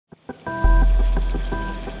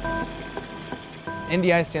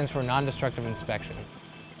NDI stands for non-destructive inspection.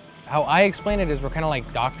 How I explain it is we're kind of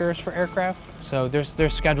like doctors for aircraft. So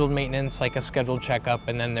there's scheduled maintenance, like a scheduled checkup,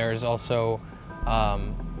 and then there's also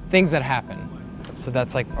things that happen. So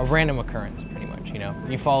that's like a random occurrence, pretty much, you know?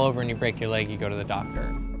 You fall over and you break your leg, you go to the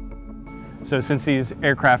doctor. So since these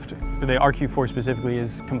aircraft, the RQ-4 specifically,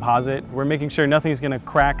 is composite, we're making sure nothing's going to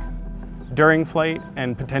crack during flight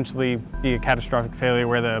and potentially be a catastrophic failure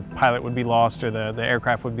where the pilot would be lost or the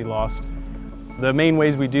aircraft would be lost. The main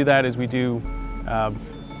ways we do that is we do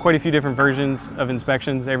quite a few different versions of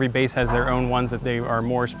inspections. Every base has their own ones that they are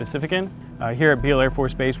more specific in. Here at Beale Air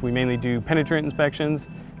Force Base, we mainly do penetrant inspections,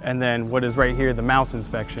 and then what is right here, the mouse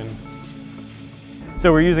inspection.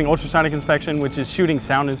 So we're using ultrasonic inspection, which is shooting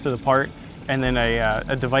sound into the part, and then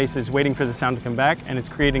a device is waiting for the sound to come back, and it's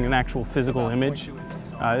creating an actual physical image.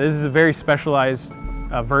 This is a very specialized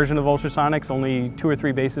version of ultrasonics. Only 2 or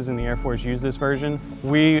 3 bases in the Air Force use this version.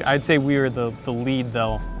 I'd say we are the lead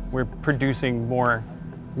though. We're producing more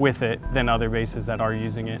with it than other bases that are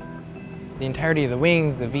using it. The entirety of the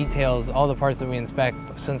wings, the V-tails, all the parts that we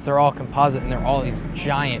inspect, since they're all composite and they're all these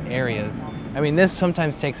giant areas, I mean, this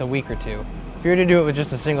sometimes takes a week or 2. If you were to do it with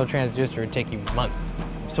just a single transducer, it would take you months.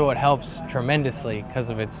 So it helps tremendously because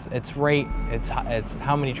of its rate, it's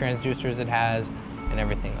how many transducers it has, and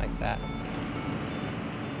everything like that.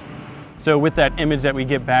 So with that image that we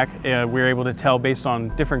get back, we're able to tell based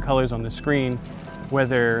on different colors on the screen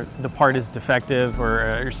whether the part is defective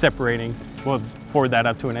or separating. We'll forward that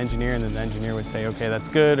up to an engineer, and then the engineer would say, okay, that's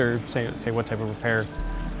good, or say what type of repair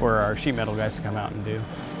for our sheet metal guys to come out and do.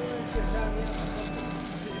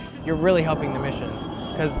 You're really helping the mission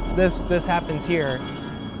because this happens here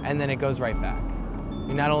and then it goes right back.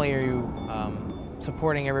 Not only are you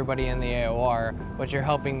supporting everybody in the AOR, but you're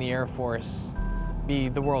helping the Air Force be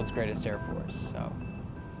the world's greatest Air Force. So.